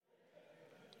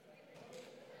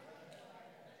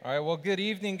All right, well, good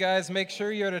evening, guys. Make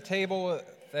sure you're at a table with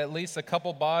at least a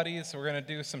couple bodies. We're going to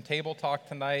do some table talk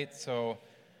tonight, so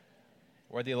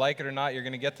whether you like it or not, you're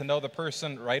going to get to know the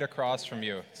person right across from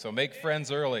you. So make friends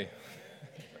early.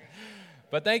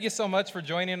 But thank you so much for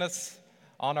joining us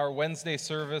on our Wednesday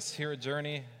service here at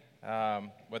Journey.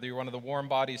 Whether you're one of the warm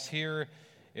bodies here,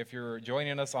 if you're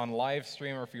joining us on live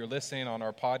stream, or if you're listening on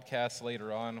our podcast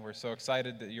later on, we're so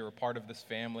excited that you're a part of this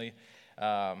family.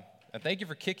 And thank you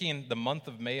for kicking the month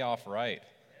of May off right.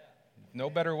 No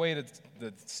better way to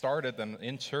start it than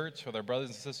in church with our brothers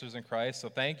and sisters in Christ. So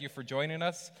thank you for joining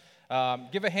us.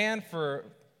 Give a hand for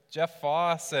Jeff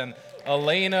Foss and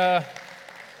Elena,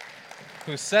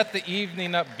 who set the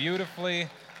evening up beautifully.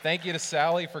 Thank you to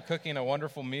Sally for cooking a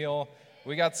wonderful meal.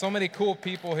 We got so many cool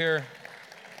people here.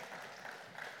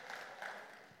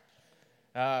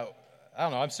 I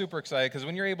don't know, I'm super excited because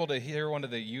when you're able to hear one of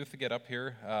the youth get up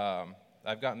here,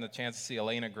 I've gotten the chance to see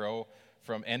Elena grow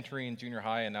from entering junior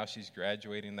high, and now she's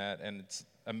graduating that, and it's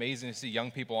amazing to see young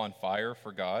people on fire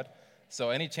for God. So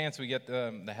any chance we get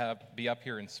to be up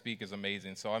here and speak is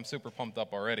amazing. So I'm super pumped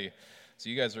up already.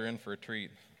 So you guys are in for a treat.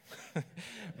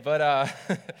 But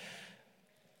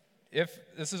if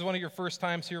this is one of your first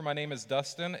times here, my name is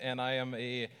Dustin, and I am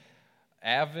a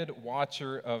avid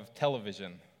watcher of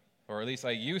television, or at least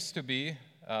I used to be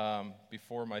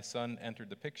before my son entered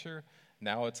the picture.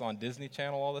 Now it's on Disney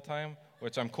Channel all the time,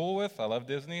 which I'm cool with. I love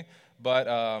Disney. But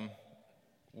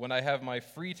when I have my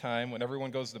free time, when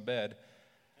everyone goes to bed,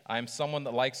 I'm someone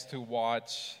that likes to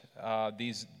watch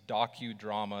these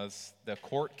docudramas, the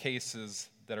court cases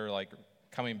that are like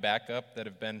coming back up that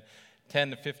have been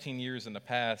 10 to 15 years in the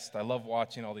past. I love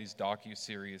watching all these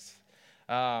docu-series.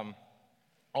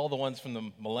 All the ones from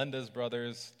the Melendez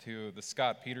brothers to the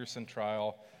Scott Peterson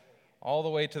trial, all the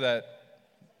way to that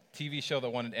TV show that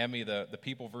won an Emmy, the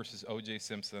People versus O.J.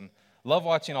 Simpson. Love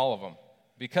watching all of them,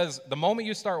 because the moment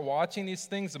you start watching these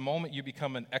things, the moment you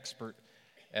become an expert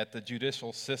at the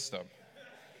judicial system.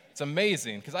 It's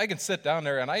amazing, because I can sit down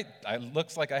there and it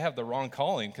looks like I have the wrong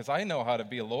calling, because I know how to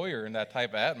be a lawyer in that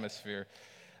type of atmosphere.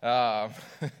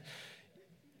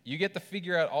 You get to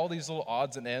figure out all these little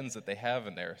odds and ends that they have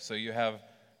in there. So you have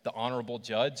the honorable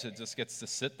judge that just gets to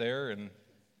sit there and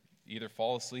either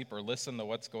fall asleep or listen to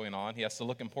what's going on. He has to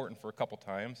look important for a couple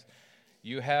times.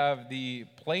 You have the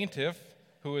plaintiff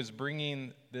who is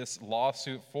bringing this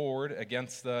lawsuit forward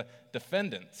against the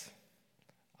defendant.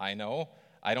 I know,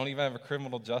 I don't even have a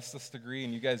criminal justice degree,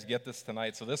 and you guys get this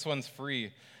tonight, so this one's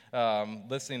free,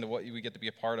 listening to what we get to be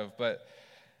a part of. But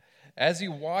as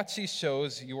you watch these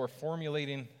shows, you are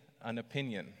formulating an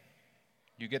opinion.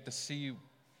 You get to see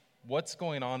what's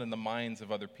going on in the minds of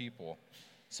other people.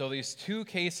 So these two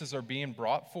cases are being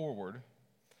brought forward,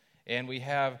 and we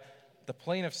have the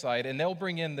plaintiff side, and they'll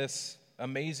bring in this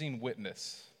amazing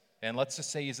witness. And let's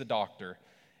just say he's a doctor,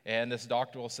 and this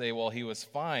doctor will say, well, he was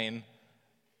fine,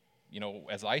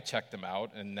 as I checked him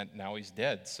out, and now he's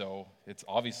dead, so it's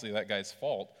obviously that guy's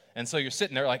fault. And so you're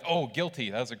sitting there like, oh,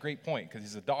 guilty. That was a great point, because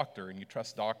he's a doctor, and you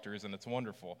trust doctors, and it's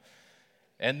wonderful.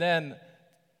 And then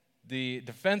the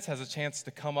defense has a chance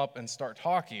to come up and start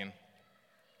talking.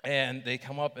 And they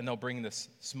come up and they'll bring this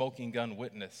smoking gun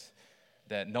witness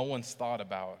that no one's thought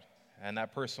about. And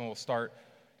that person will start,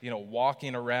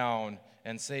 walking around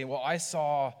and say, well, I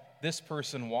saw this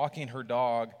person walking her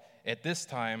dog at this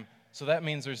time, so that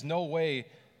means there's no way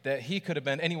that he could have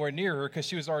been anywhere near her because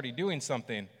she was already doing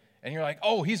something. And you're like,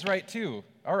 oh, he's right too.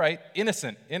 All right,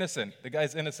 innocent. The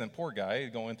guy's innocent. Poor guy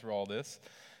going through all this.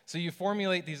 So you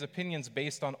formulate these opinions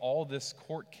based on all this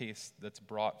court case that's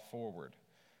brought forward.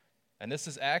 And this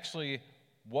is actually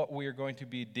what we are going to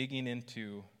be digging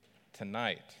into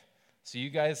tonight. So you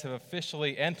guys have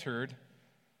officially entered.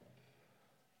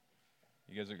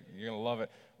 You're going to love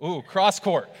it. Ooh, cross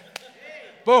court.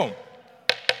 Boom.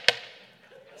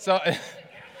 So, $1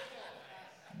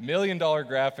 million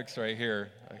graphics right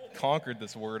here. I conquered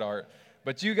this word art.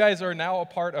 But you guys are now a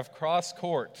part of cross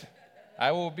court.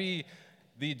 I will be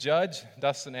the judge,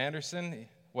 Dustin Anderson.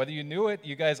 Whether you knew it,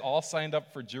 you guys all signed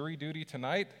up for jury duty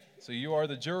tonight. So you are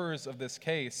the jurors of this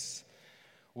case.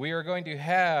 We are going to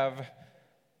have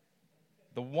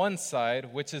the one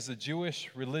side, which is the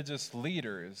Jewish religious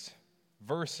leaders,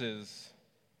 versus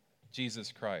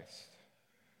Jesus Christ.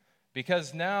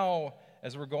 Because now,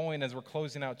 as we're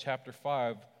closing out chapter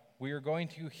 5, we are going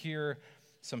to hear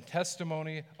some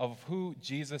testimony of who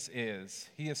Jesus is.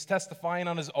 He is testifying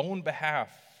on his own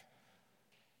behalf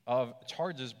of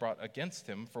charges brought against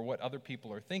him for what other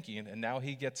people are thinking, and now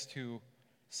he gets to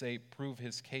prove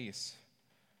his case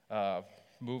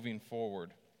moving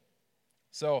forward.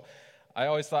 So I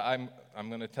always thought I'm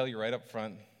going to tell you right up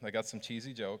front, I got some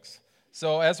cheesy jokes.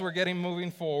 So as we're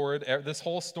moving forward, this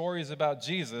whole story is about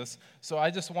Jesus. So I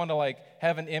just want to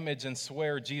have an image and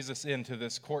swear Jesus into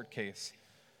this court case.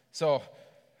 So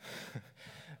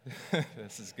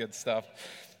this is good stuff.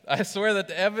 I swear that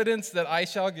the evidence that I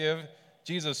shall give,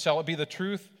 Jesus, shall be the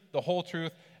truth, the whole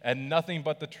truth, and nothing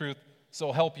but the truth.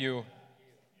 So help you.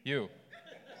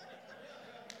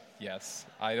 Yes,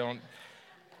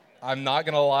 I'm not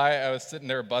going to lie. I was sitting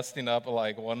there busting up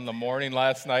at 1 a.m.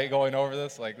 last night going over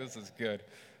this. This is good.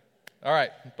 All right,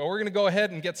 but we're going to go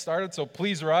ahead and get started, so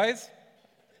please rise.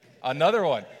 Another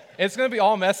one. It's going to be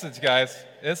all message, guys.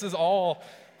 This is all.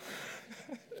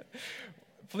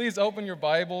 Please open your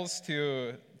Bibles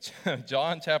to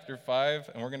John chapter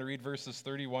 5, and we're going to read verses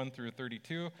 31 through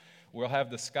 32. We'll have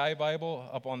the Sky Bible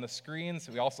up on the screens.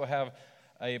 We also have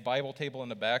a Bible table in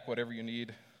the back, whatever you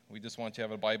need. We just want you to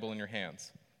have a Bible in your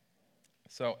hands.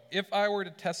 So, if I were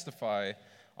to testify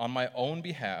on my own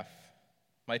behalf,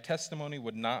 my testimony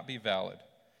would not be valid.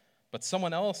 But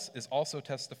someone else is also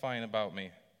testifying about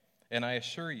me, and I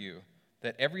assure you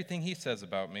that everything he says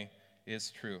about me is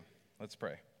true. Let's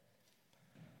pray.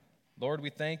 Lord, we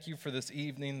thank you for this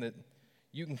evening that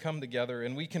you can come together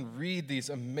and we can read these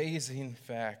amazing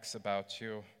facts about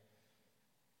you,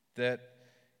 that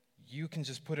you can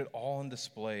just put it all on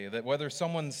display, that whether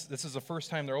this is the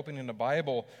first time they're opening the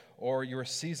Bible or you're a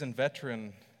seasoned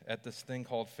veteran at this thing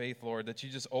called faith, Lord, that you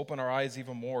just open our eyes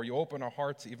even more, you open our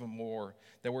hearts even more,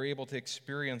 that we're able to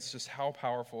experience just how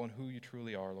powerful and who you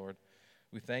truly are, Lord.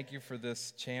 We thank you for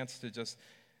this chance to just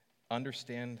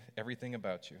understand everything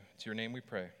about you. It's your name we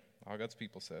pray. All God's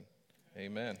people said,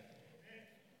 amen.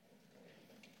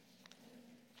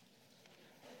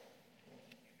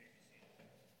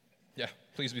 Yeah,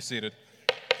 please be seated.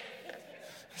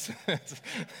 This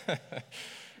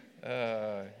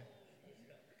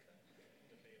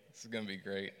is going to be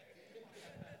great.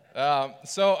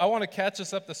 So I want to catch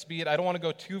us up to speed. I don't want to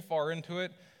go too far into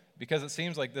it because it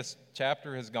seems like this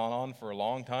chapter has gone on for a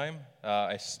long time.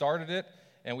 I started it,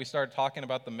 and we started talking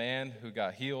about the man who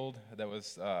got healed that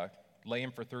was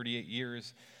lame for 38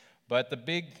 years. But the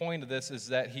big point of this is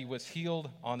that he was healed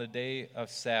on the day of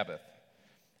Sabbath.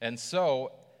 And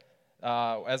so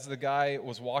as the guy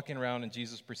was walking around and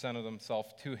Jesus presented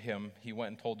himself to him, he went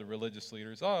and told the religious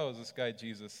leaders, oh, is this guy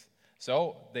Jesus?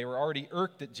 So they were already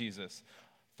irked at Jesus.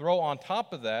 Throw on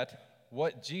top of that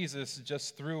what Jesus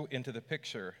just threw into the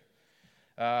picture.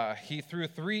 He threw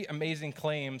 3 amazing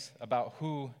claims about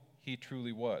who he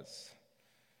truly was.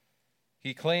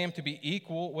 He claimed to be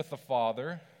equal with the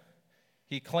Father.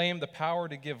 He claimed the power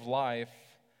to give life.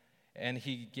 And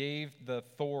he gave the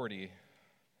authority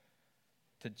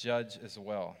to judge as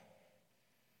well.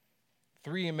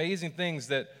 3 amazing things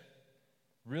that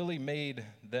really made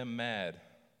them mad.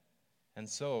 And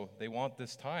so they want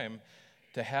this time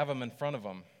to have him in front of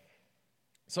them.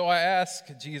 So I ask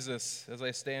Jesus, as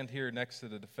I stand here next to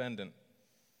the defendant,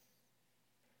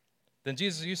 then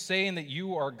Jesus, are you saying that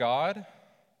you are God?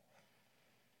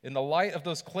 In the light of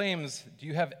those claims, do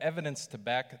you have evidence to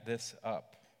back this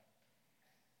up?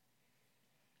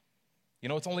 You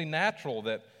know, it's only natural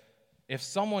that if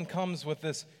someone comes with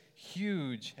this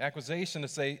huge accusation to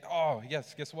say, oh,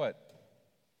 yes, guess what?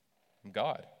 I'm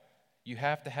God. You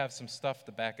have to have some stuff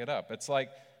to back it up. It's like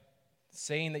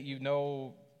saying that you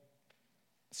know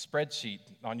spreadsheet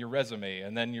on your resume,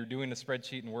 and then you're doing a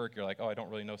spreadsheet in work, you're like, oh, I don't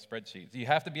really know spreadsheets. You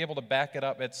have to be able to back it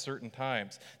up at certain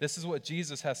times. This is what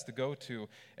Jesus has to go to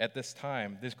at this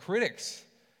time. The critics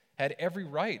had every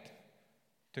right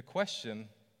to question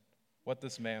what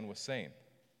this man was saying.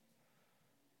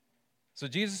 So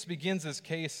Jesus begins his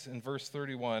case in verse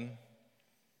 31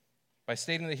 by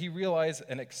stating that he realizes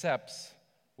and accepts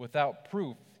without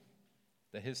proof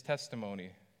that his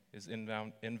testimony is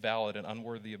invalid and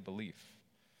unworthy of belief.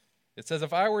 It says,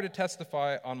 if I were to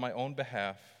testify on my own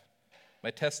behalf, my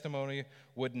testimony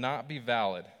would not be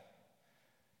valid.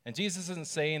 And Jesus isn't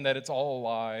saying that it's all a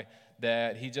lie,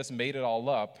 that he just made it all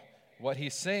up. What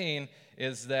he's saying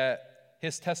is that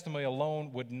his testimony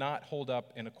alone would not hold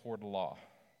up in a court of law.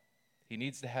 He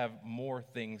needs to have more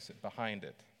things behind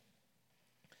it.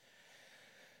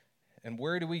 And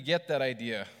where do we get that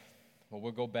idea? Well,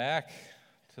 we'll go back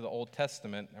to the Old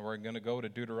Testament, and we're going to go to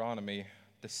Deuteronomy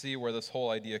to see where this whole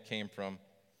idea came from.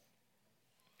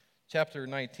 Chapter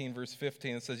 19, verse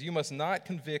 15, it says, you must not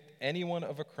convict anyone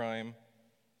of a crime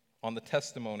on the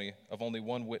testimony of only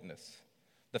one witness.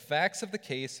 The facts of the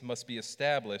case must be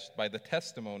established by the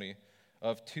testimony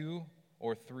of 2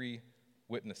 or 3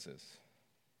 witnesses.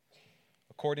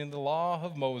 According to the law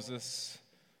of Moses,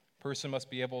 a person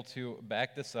must be able to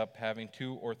back this up having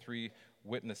 2 or 3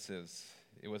 witnesses.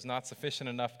 it was not sufficient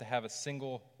enough to have a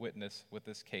single witness with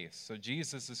this case. So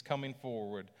Jesus is coming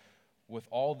forward with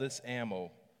all this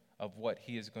ammo of what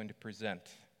he is going to present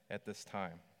at this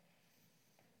time.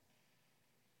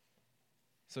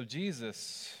 So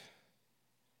Jesus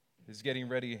is getting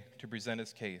ready to present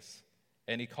his case,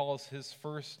 and he calls his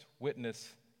first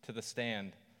witness to the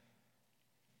stand,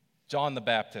 John the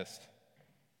Baptist.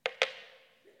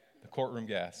 The courtroom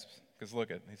gasps, because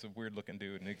look at, he's a weird-looking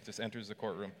dude, and he just enters the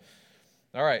courtroom.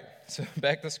 All right, so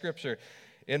back to Scripture.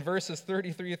 In verses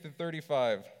 33 through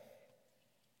 35,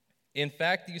 in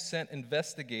fact, you sent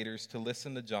investigators to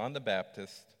listen to John the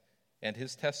Baptist, and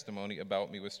his testimony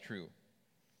about me was true.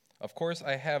 Of course,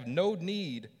 I have no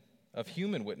need of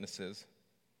human witnesses,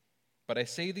 but I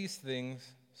say these things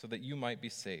so that you might be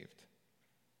saved.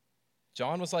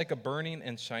 John was like a burning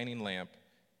and shining lamp,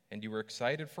 and you were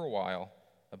excited for a while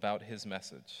about his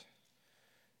message.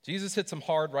 Jesus hits him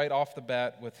hard right off the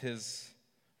bat with his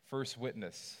first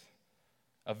witness,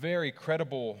 a very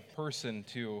credible person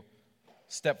to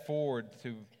step forward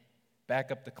to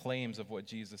back up the claims of what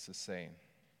Jesus is saying.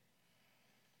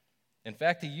 In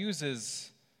fact, he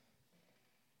uses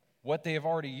what they have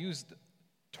already used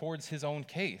towards his own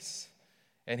case.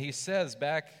 And he says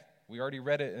back, we already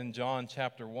read it in John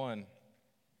chapter 1,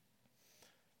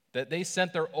 that they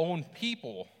sent their own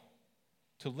people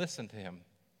to listen to him.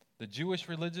 The Jewish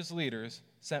religious leaders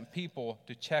sent people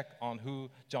to check on who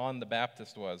John the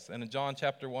Baptist was. And in John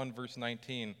chapter 1, verse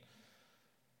 19,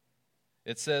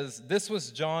 it says, "This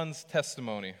was John's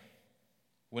testimony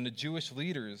when the Jewish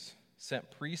leaders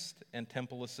sent priests and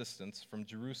temple assistants from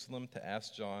Jerusalem to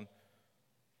ask John,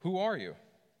 'Who are you?'"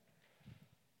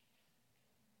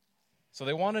 So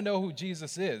they want to know who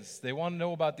Jesus is. They want to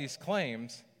know about these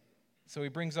claims. So he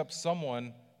brings up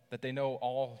someone that they know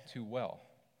all too well.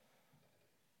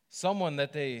 Someone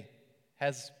that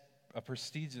has a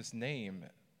prestigious name,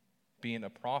 being a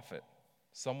prophet.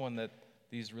 Someone that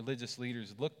these religious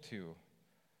leaders look to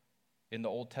in the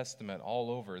Old Testament all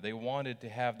over. They wanted to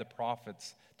have the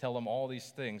prophets tell them all these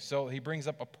things. So he brings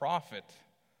up a prophet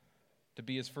to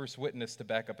be his first witness to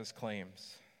back up his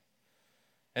claims.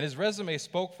 And his resume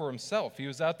spoke for himself. He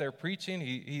was out there preaching.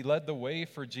 He led the way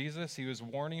for Jesus. He was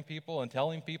warning people and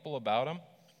telling people about him.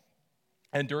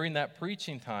 And during that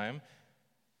preaching time,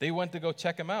 they went to go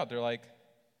check him out. They're like,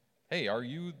 "Hey, are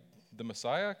you the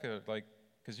Messiah?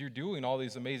 Because you're doing all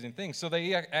these amazing things." So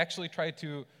they actually tried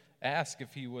to ask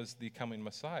if he was the coming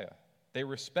Messiah. They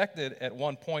respected at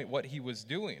one point what he was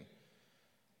doing.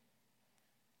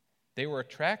 They were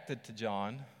attracted to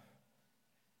John,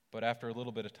 but after a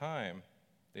little bit of time,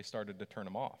 they started to turn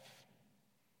him off.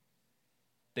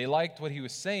 They liked what he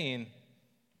was saying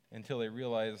until they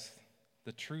realized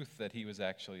the truth that he was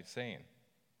actually saying.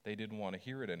 They didn't want to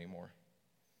hear it anymore.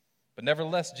 But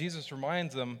nevertheless, Jesus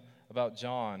reminds them about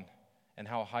John and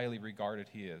how highly regarded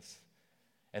he is,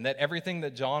 and that everything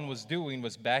that John was doing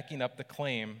was backing up the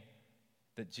claim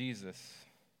that Jesus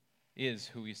is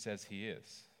who he says he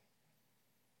is.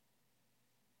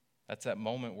 That's that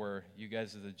moment where you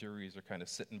guys as the juries are kind of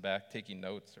sitting back, taking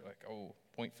notes. They're like, "Oh,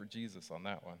 point for Jesus on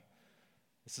that one."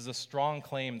 This is a strong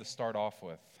claim to start off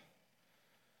with.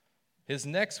 His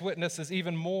next witness is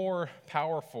even more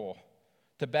powerful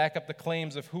to back up the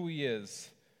claims of who he is.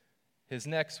 His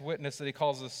next witness that he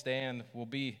calls to stand will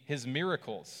be his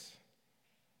miracles.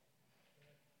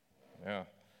 Yeah,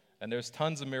 and there's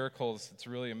tons of miracles. It's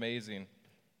really amazing.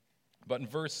 But in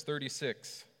verse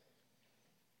 36,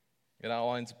 it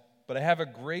outlines, "But I have a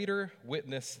greater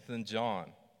witness than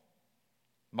John.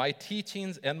 My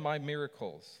teachings and my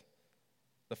miracles.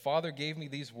 The Father gave me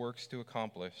these works to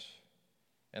accomplish,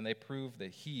 and they prove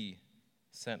that he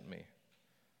sent me."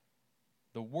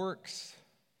 The works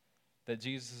that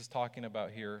Jesus is talking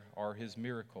about here are his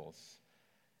miracles.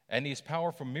 And these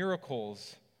powerful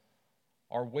miracles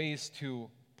are ways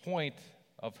to point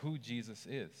of who Jesus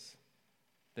is.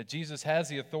 That Jesus has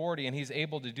the authority and he's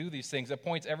able to do these things. It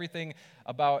points everything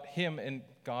about him in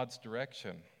God's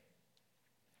direction.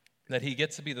 That he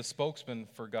gets to be the spokesman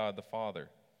for God the Father.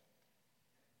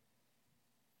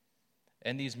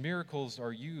 And these miracles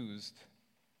are used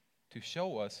to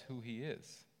show us who he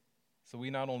is. So we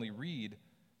not only read,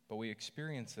 but we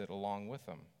experience it along with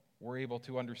him. We're able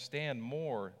to understand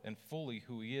more and fully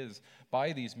who he is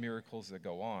by these miracles that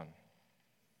go on.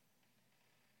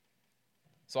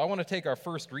 So I want to take our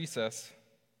first recess,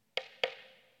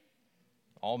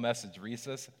 all message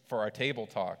recess, for our table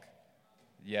talk.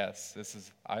 Yes, this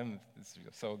is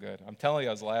so good. I'm telling you,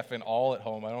 I was laughing all at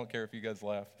home. I don't care if you guys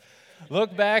laugh.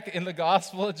 Look back in the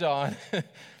Gospel of John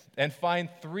and find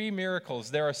 3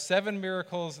 miracles. There are 7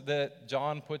 miracles that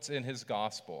John puts in his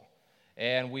Gospel.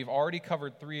 And we've already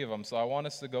covered 3 of them, so I want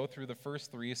us to go through the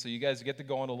first 3. So you guys get to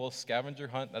go on a little scavenger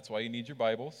hunt. That's why you need your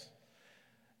Bibles.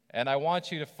 And I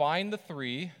want you to find the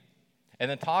 3 and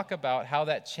then talk about how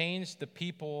that changed the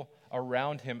people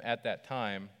around him at that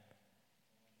time.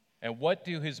 And what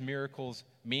do his miracles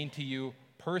mean to you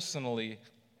personally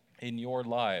in your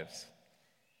lives?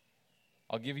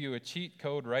 I'll give you a cheat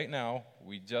code right now.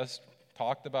 We just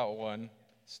talked about one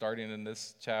starting in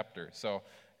this chapter. So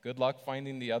good luck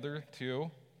finding the other 2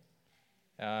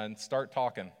 and start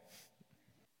talking.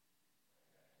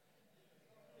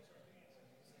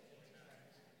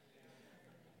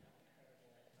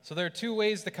 So there are 2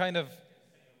 ways to kind of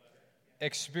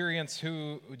experience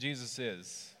who Jesus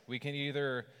is. We can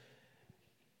either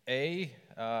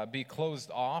be closed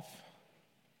off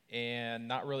and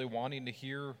not really wanting to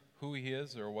hear who he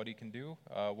is or what he can do.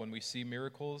 When we see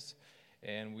miracles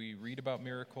and we read about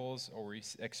miracles or we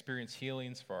experience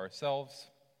healings for ourselves,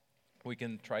 we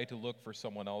can try to look for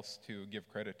someone else to give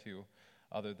credit to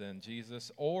other than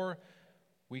Jesus. Or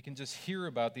we can just hear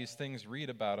about these things, read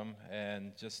about them,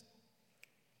 and just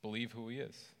believe who he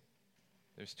is.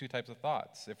 There's 2 types of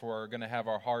thoughts. If we're going to have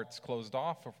our hearts closed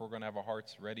off, or if we're going to have our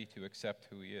hearts ready to accept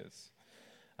who he is.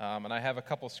 And I have a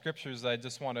couple scriptures that I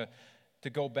just want to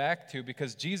go back to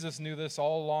because Jesus knew this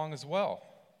all along as well.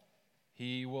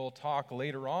 He will talk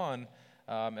later on,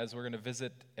 as we're going to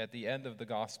visit at the end of the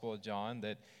Gospel of John,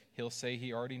 that he'll say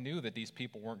he already knew that these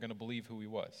people weren't going to believe who he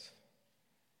was.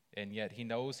 And yet he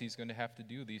knows he's going to have to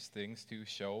do these things to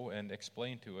show and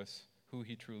explain to us who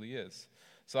he truly is.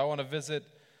 So I want to visit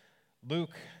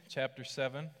Luke chapter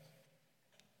 7,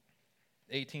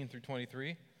 18 through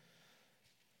 23.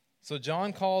 So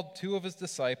John called 2 of his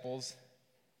disciples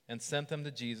and sent them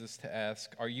to Jesus to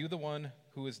ask, "Are you the one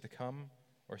who is to come,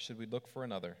 or should we look for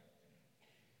another?"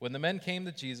 When the men came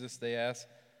to Jesus, they asked,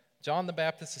 "John the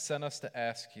Baptist has sent us to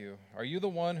ask you, are you the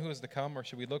one who is to come, or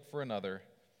should we look for another?"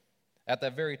 At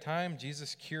that very time,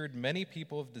 Jesus cured many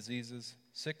people of diseases,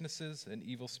 sicknesses, and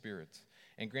evil spirits,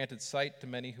 and granted sight to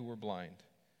many who were blind.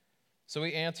 So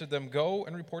he answered them, "Go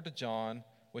and report to John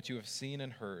what you have seen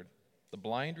and heard. The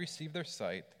blind receive their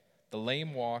sight, the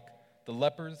lame walk, the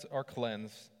lepers are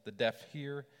cleansed, the deaf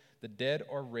hear, the dead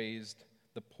are raised,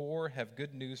 the poor have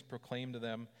good news proclaimed to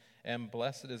them, and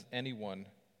blessed is anyone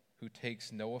who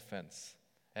takes no offense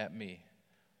at me."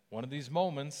 One of these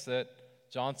moments that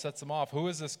John sets him off. Who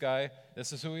is this guy?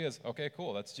 This is who he is. Okay,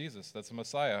 cool. That's Jesus. That's the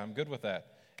Messiah. I'm good with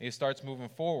that. And he starts moving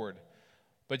forward.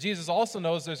 But Jesus also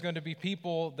knows there's going to be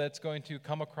people that's going to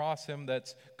come across him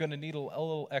that's going to need a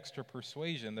little extra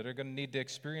persuasion, that are going to need to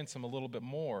experience him a little bit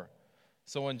more.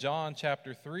 So in John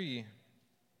chapter 3,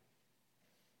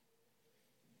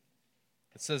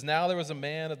 it says, "Now there was a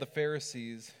man of the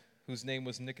Pharisees whose name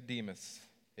was Nicodemus,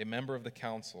 a member of the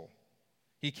council.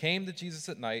 He came to Jesus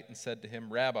at night and said to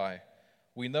him, 'Rabbi,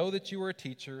 we know that you are a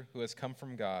teacher who has come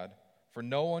from God, for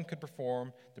no one could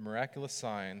perform the miraculous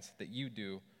signs that you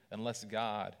do unless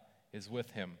God is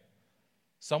with him.'"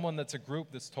 Someone that's a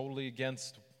group that's totally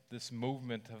against this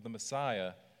movement of the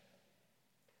Messiah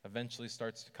eventually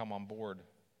starts to come on board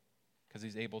because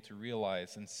he's able to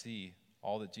realize and see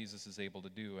all that Jesus is able to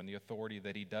do and the authority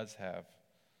that he does have.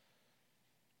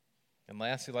 And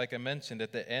lastly, like I mentioned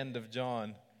at the end of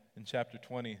John in chapter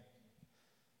 20,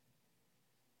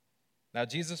 "Now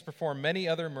Jesus performed many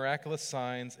other miraculous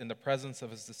signs in the presence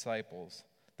of his disciples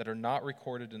that are not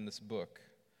recorded in this book.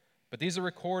 But these are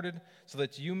recorded so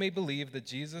that you may believe that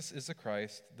Jesus is the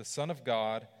Christ, the Son of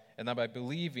God, and that by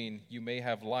believing you may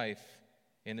have life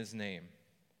in his name."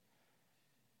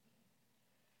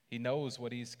 He knows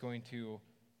what he's going to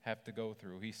have to go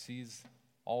through. He sees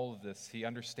all of this. He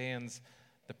understands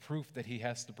the proof that he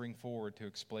has to bring forward to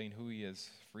explain who he is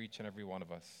for each and every one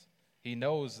of us. He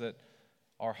knows that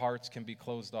our hearts can be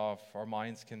closed off, our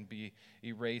minds can be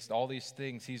erased, all these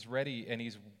things. He's ready and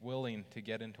he's willing to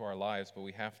get into our lives, but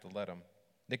we have to let him.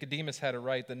 Nicodemus had it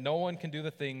right that no one can do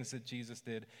the things that Jesus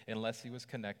did unless he was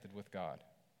connected with God.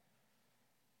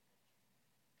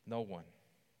 No one.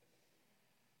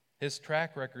 His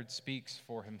track record speaks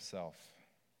for himself.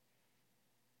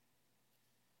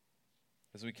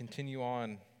 As we continue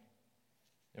on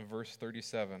in verse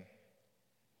 37,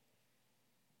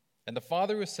 "And the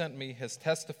Father who sent me has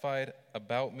testified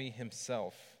about me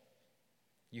himself.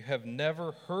 You have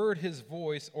never heard his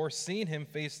voice or seen him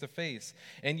face to face,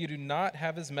 and you do not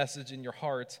have his message in your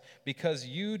hearts because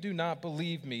you do not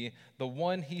believe me, the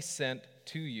one he sent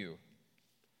to you."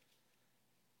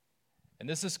 And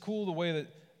this is cool, the way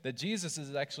that Jesus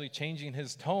is actually changing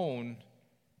his tone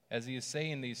as he is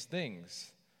saying these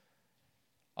things.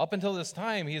 Up until this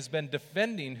time, he has been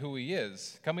defending who he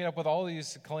is, coming up with all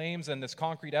these claims and this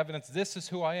concrete evidence. This is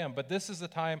who I am. But this is the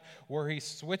time where he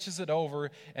switches it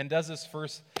over and does his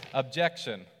first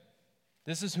objection.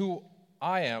 This is who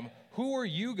I am. Who are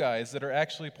you guys that are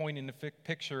actually pointing the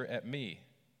picture at me?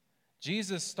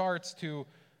 Jesus starts to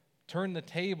turn the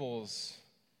tables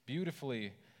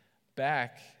beautifully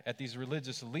back at these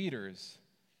religious leaders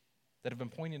that have been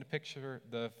pointing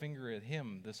the finger at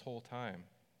him this whole time.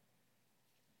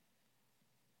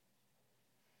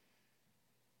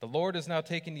 The Lord is now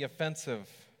taking the offensive.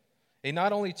 He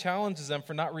not only challenges them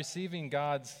for not receiving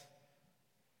God's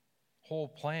whole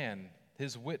plan,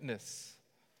 his witness,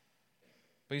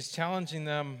 but he's challenging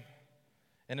them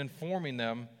and informing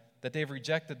them that they've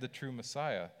rejected the true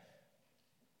Messiah.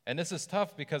 And this is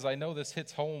tough because I know this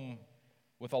hits home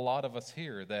with a lot of us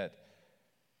here, that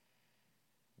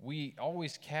we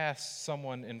always cast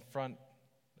someone in front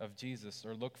of Jesus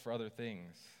or look for other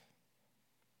things.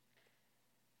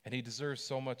 And he deserves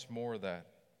so much more of that.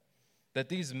 That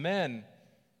these men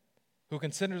who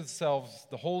consider themselves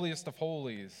the holiest of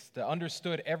holies, that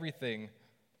understood everything,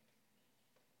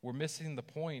 were missing the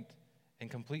point and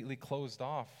completely closed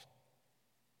off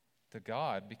to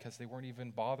God because they weren't even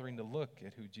bothering to look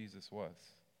at who Jesus was.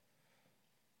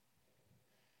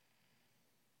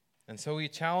 And so he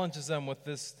challenges them with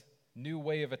this new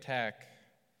way of attack.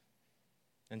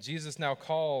 And Jesus now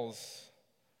calls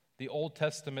the Old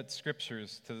Testament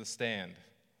scriptures to the stand.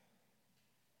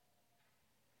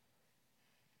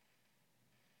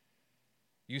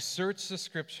 You search the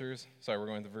scriptures. Sorry, we're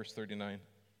going to verse 39.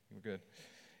 We're good.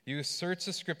 You search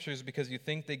the scriptures because you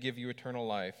think they give you eternal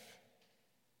life.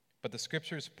 But the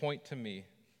scriptures point to me.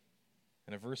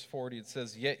 And in verse 40 it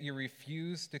says, yet you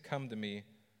refuse to come to me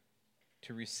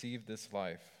to receive this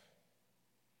life.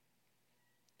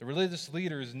 The religious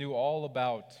leaders knew all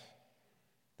about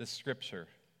this scripture.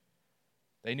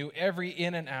 They knew every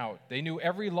in and out. They knew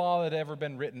every law that had ever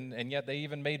been written, and yet they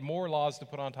even made more laws to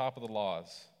put on top of the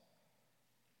laws.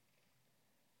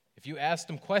 If you asked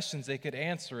them questions, they could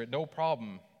answer it, no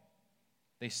problem.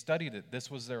 They studied it. This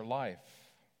was their life.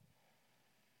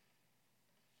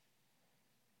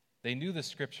 They knew the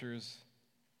scriptures,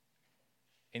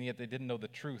 and yet they didn't know the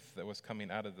truth that was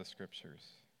coming out of the scriptures.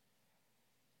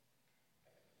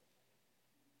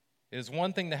 It is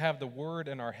one thing to have the word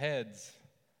in our heads,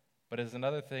 but it is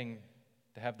another thing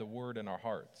to have the word in our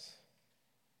hearts.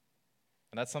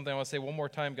 And that's something I want to say one more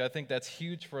time, because I think that's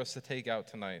huge for us to take out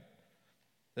tonight.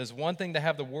 There's one thing to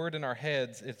have the word in our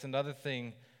heads, it's another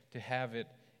thing to have it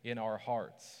in our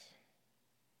hearts.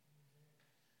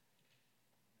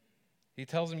 He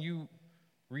tells them, you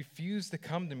refuse to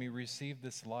come to me, receive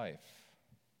this life.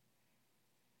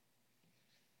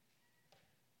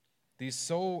 These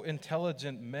so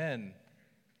intelligent men,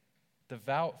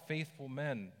 devout, faithful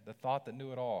men, the thought that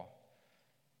knew it all,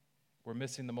 were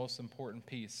missing the most important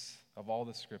piece of all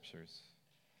the scriptures.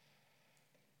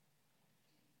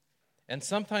 And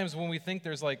sometimes when we think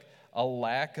there's like a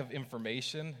lack of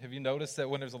information, have you noticed that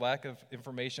when there's a lack of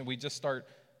information, we just start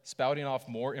spouting off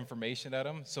more information at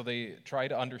them so they try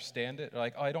to understand it? They're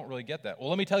like, oh, I don't really get that. Well,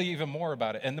 let me tell you even more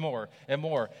about it, and more, and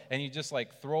more. And you just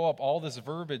like throw up all this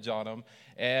verbiage on them,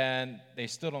 and they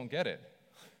still don't get it.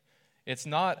 It's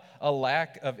not a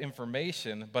lack of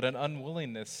information, but an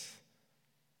unwillingness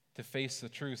to face the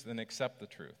truth and accept the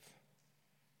truth.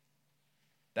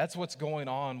 That's what's going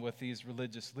on with these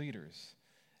religious leaders,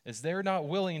 is they're not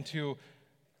willing to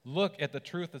look at the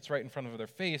truth that's right in front of their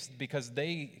face because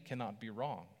they cannot be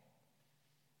wrong.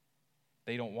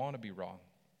 They don't want to be wrong.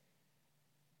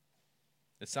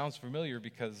 It sounds familiar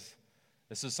because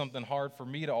this is something hard for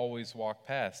me to always walk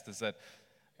past, is that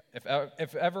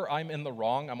if ever I'm in the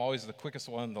wrong, I'm always the quickest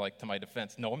one to my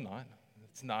defense. No, I'm not.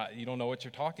 It's not. You don't know what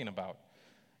you're talking about.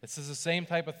 This is the same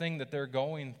type of thing that they're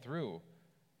going through.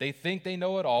 They think they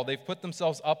know it all. They've put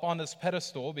themselves up on this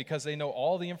pedestal because they know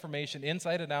all the information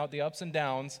inside and out, the ups and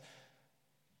downs.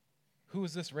 Who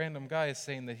is this random guy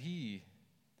saying that he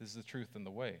is the truth and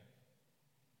the way?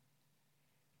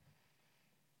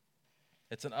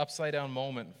 It's an upside-down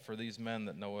moment for these men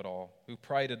that know it all, who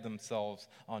prided themselves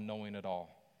on knowing it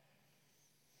all.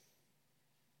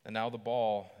 And now the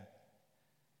ball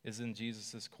is in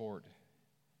Jesus' court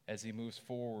as he moves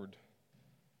forward.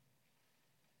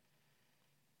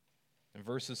 In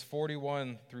verses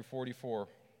 41 through 44,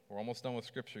 we're almost done with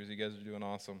scriptures. You guys are doing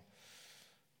awesome.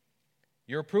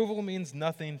 Your approval means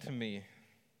nothing to me,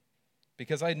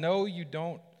 because I know you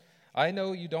don't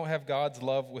have God's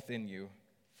love within you.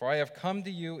 For I have come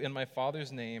to you in my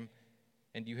Father's name,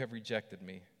 and you have rejected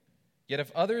me. Yet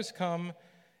if others come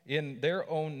in their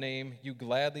own name, you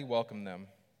gladly welcome them.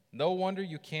 No wonder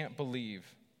you can't believe.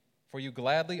 For you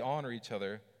gladly honor each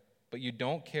other, but you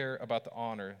don't care about the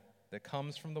honor that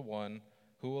comes from the one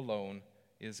who alone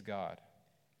is God.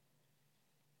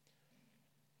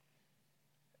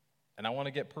 And I want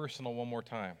to get personal one more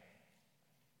time,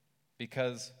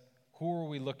 because who are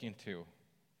we looking to?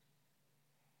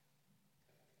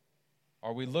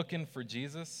 Are we looking for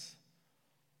Jesus,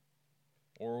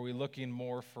 or are we looking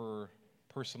more for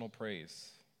personal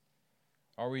praise?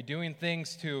 Are we doing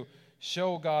things to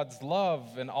show God's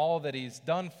love and all that he's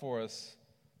done for us,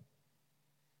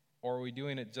 or are we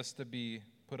doing it just to be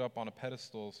put up on a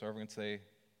pedestal so everyone can say,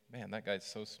 man, that guy's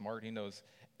so smart, he knows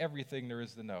everything there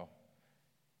is to know,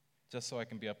 just so I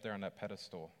can be up there on that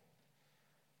pedestal?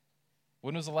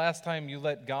 When was the last time you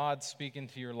let God speak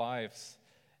into your lives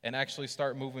and actually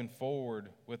start moving forward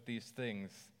with these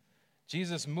things?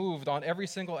 Jesus moved on every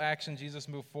single action. Jesus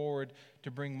moved forward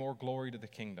to bring more glory to the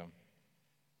kingdom.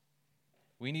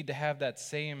 We need to have that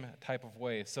same type of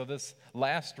way. So this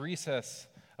last recess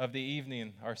of the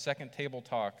evening, our second table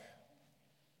talk,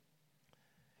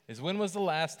 is when was the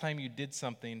last time you did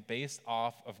something based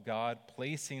off of God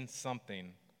placing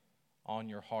something on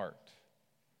your heart?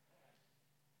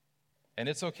 And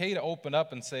it's okay to open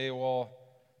up and say, well,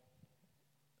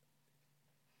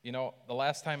 you know, the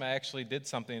last time I actually did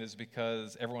something is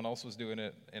because everyone else was doing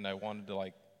it and I wanted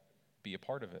to be a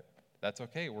part of it. That's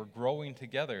okay. We're growing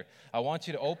together. I want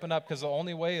you to open up, because the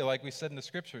only way, like we said in the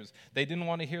scriptures, they didn't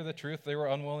want to hear the truth. They were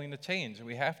unwilling to change.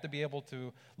 We have to be able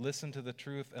to listen to the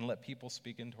truth and let people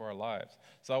speak into our lives.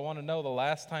 So I want to know the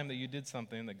last time that you did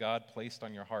something that God placed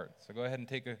on your heart. So go ahead and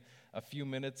take a few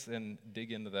minutes and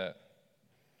dig into that.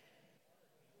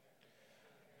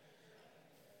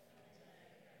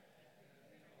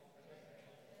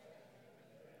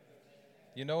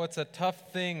 You know, it's a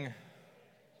tough thing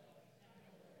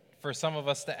for some of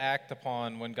us to act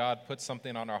upon when God puts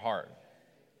something on our heart.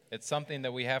 It's something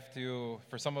that we have to,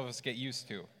 for some of us, get used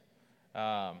to.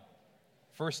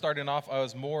 First starting off, I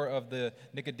was more of the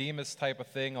Nicodemus type of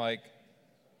thing,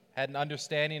 had an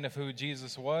understanding of who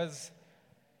Jesus was,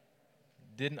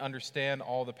 didn't understand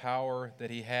all the power that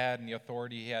he had and the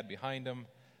authority he had behind him.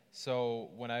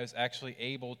 So when I was actually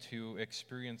able to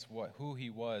experience who he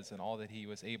was and all that he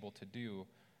was able to do,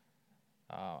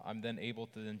 I'm then able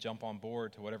to then jump on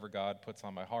board to whatever God puts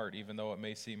on my heart, even though it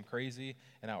may seem crazy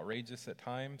and outrageous at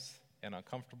times and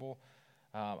uncomfortable.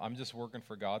 I'm just working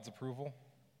for God's approval,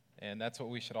 and that's what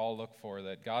we should all look for,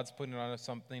 that God's putting on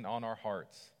something on our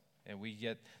hearts, and we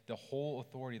get the whole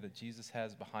authority that Jesus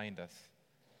has behind us.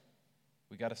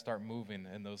 We got to start moving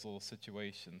in those little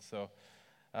situations. So,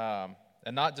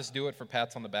 and not just do it for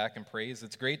pats on the back and praise.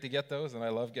 It's great to get those, and I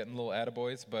love getting little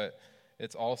attaboys, but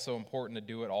it's also important to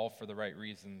do it all for the right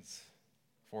reasons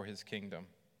for his kingdom.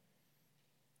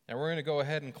 And we're going to go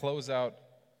ahead and close out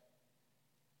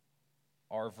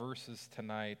our verses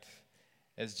tonight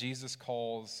as Jesus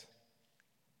calls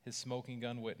his smoking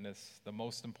gun witness, the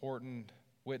most important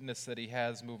witness that he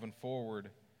has moving forward,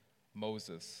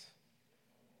 Moses.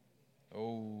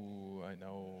 Oh, I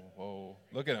know. Whoa.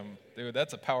 Look at him. Dude,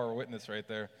 that's a power witness right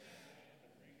there.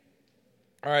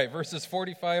 All right, verses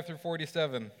 45 through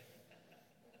 47.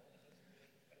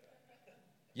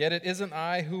 Yet it isn't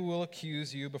I who will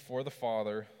accuse you before the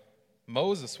Father.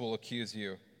 Moses will accuse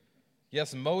you.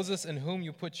 Yes, Moses, in whom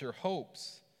you put your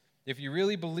hopes. If you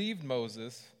really believed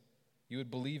Moses, you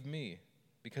would believe me,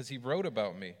 because he wrote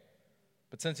about me.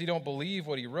 But since you don't believe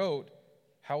what he wrote,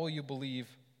 how will you believe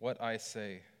what I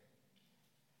say?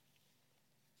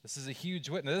 This is a huge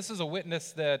witness. This is a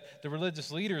witness that the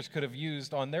religious leaders could have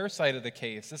used on their side of the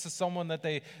case. This is someone that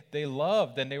they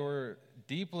loved and they were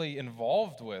deeply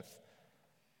involved with.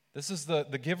 This is the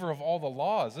giver of all the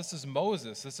laws. This is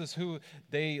Moses. This is who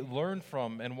they learned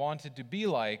from and wanted to be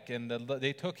like. And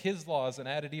they took his laws and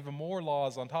added even more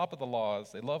laws on top of the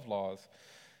laws. They love laws.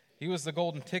 He was the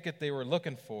golden ticket they were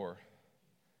looking for.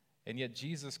 And yet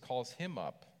Jesus calls him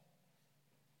up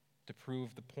to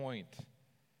prove the point,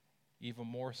 even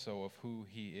more so, of who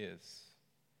he is.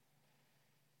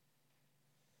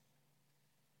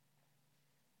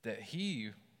 That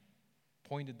he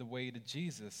pointed the way to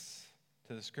Jesus,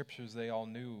 to the scriptures they all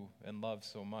knew and loved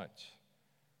so much.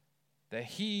 That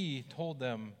he told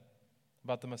them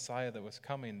about the Messiah that was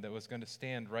coming, that was going to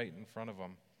stand right in front of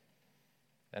them.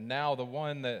 And now the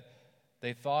one that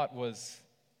they thought was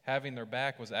having their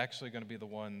back was actually going to be the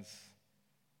ones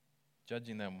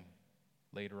judging them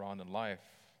later on in life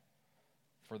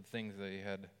for the things they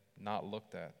had not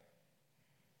looked at.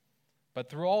 But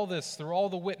through all this, through all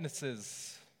the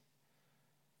witnesses,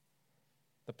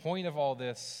 the point of all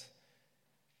this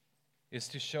is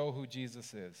to show who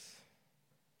Jesus is.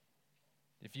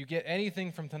 If you get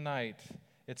anything from tonight,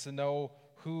 it's to know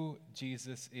who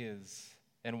Jesus is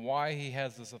and why he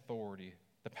has this authority,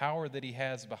 the power that he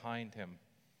has behind him.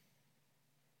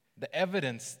 The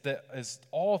evidence that is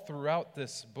all throughout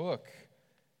this book,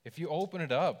 if you open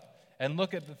it up and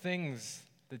look at the things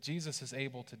that Jesus is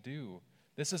able to do,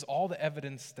 this is all the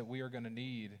evidence that we are going to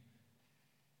need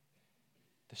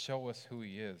to show us who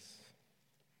he is.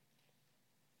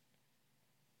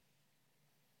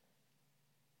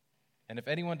 And if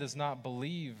anyone does not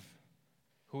believe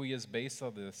who he is based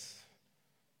on this,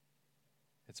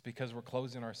 it's because we're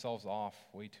closing ourselves off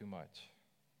way too much.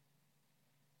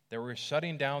 That we're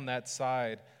shutting down that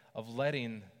side of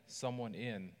letting someone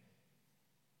in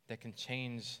that can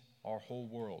change our whole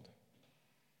world.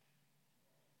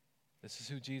 This is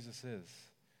who Jesus is.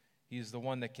 He is the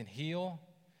one that can heal.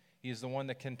 He is the one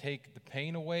that can take the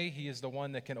pain away. He is the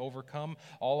one that can overcome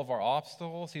all of our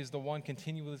obstacles. He is the one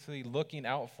continuously looking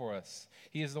out for us.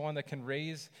 He is the one that can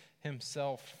raise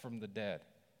himself from the dead.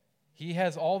 He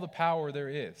has all the power there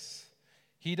is.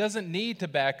 He doesn't need to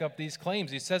back up these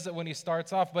claims. He says it when he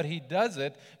starts off, but he does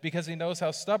it because he knows how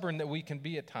stubborn that we can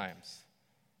be at times.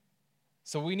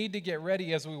 So we need to get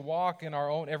ready as we walk in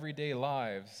our own everyday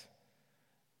lives.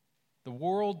 The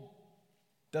world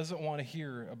doesn't want to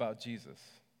hear about Jesus.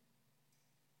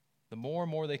 The more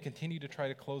and more they continue to try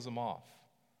to close him off.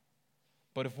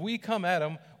 But if we come at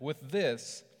him with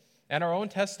this and our own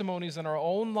testimonies and our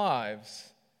own lives,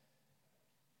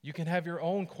 you can have your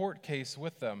own court case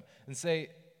with them and say,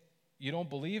 you don't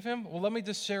believe him? Well, let me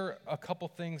just share a couple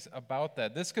things about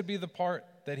that. This could be the part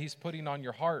that he's putting on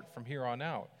your heart from here on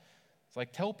out. It's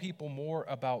like, tell people more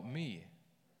about me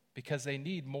because they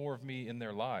need more of me in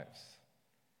their lives.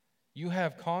 You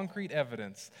have concrete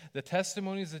evidence. The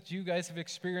testimonies that you guys have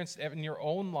experienced in your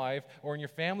own life or in your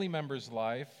family member's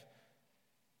life,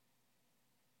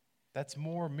 that's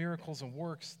more miracles and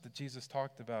works that Jesus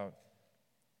talked about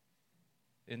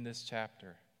in this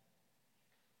chapter.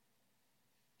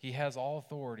 He has all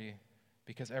authority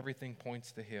because everything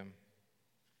points to him.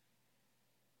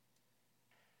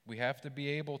 We have to be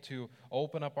able to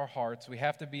open up our hearts. We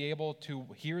have to be able to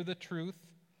hear the truth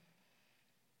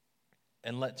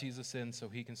and let Jesus in so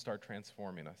he can start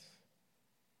transforming us.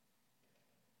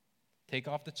 Take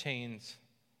off the chains,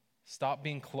 stop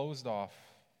being closed off,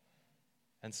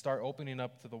 and start opening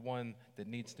up to the one that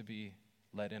needs to be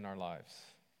let in our lives.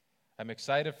 I'm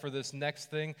excited for this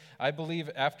next thing. I believe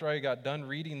after I got done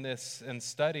reading this and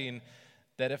studying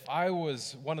that if I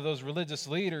was one of those religious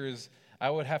leaders, I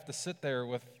would have to sit there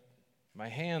with my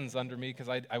hands under me because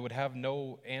I would have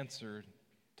no answer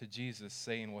to Jesus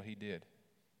saying what he did.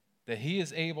 That he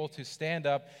is able to stand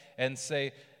up and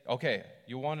say, okay,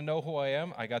 you want to know who I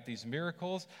am? I got these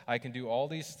miracles. I can do all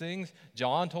these things.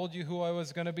 John told you who I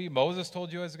was going to be. Moses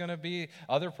told you I was going to be.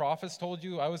 Other prophets told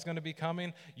you I was going to be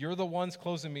coming. You're the ones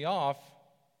closing me off.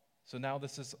 So now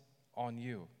this is on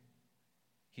you.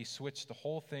 He switched the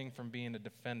whole thing from being a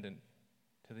defendant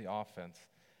to the offense.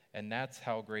 And that's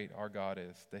how great our God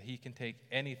is, that he can take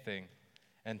anything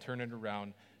and turn it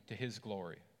around to his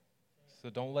glory. So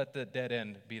don't let the dead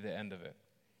end be the end of it.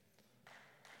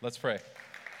 Let's pray.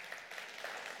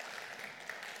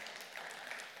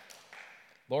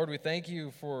 Lord, we thank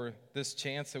you for this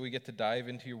chance that we get to dive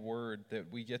into your word,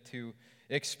 that we get to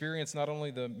experience not only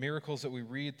the miracles that we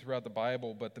read throughout the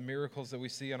Bible, but the miracles that we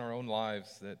see in our own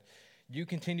lives, that you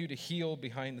continue to heal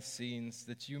behind the scenes,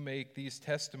 that you make these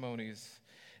testimonies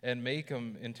and make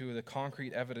them into the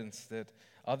concrete evidence that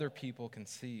other people can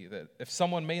see, that if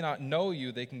someone may not know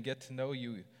you, they can get to know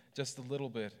you just a little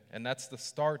bit. And that's the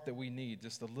start that we need.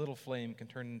 Just a little flame can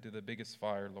turn into the biggest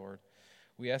fire, Lord.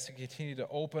 We ask you to continue to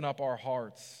open up our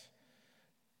hearts.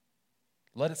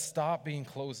 Let it stop being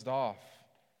closed off.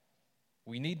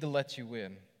 We need to let you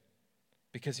in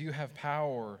because you have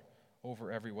power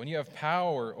over everyone. You have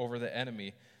power over the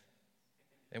enemy.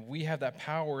 And we have that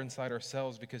power inside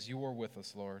ourselves because you are with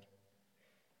us, Lord.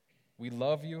 We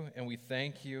love you and we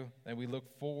thank you and we look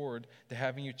forward to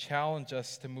having you challenge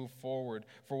us to move forward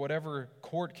for whatever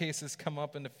court cases come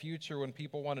up in the future when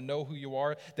people want to know who you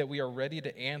are, that we are ready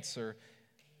to answer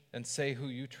and say who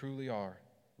you truly are.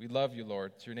 We love you,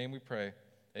 Lord. It's your name we pray.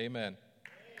 Amen.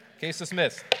 Case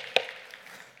dismissed.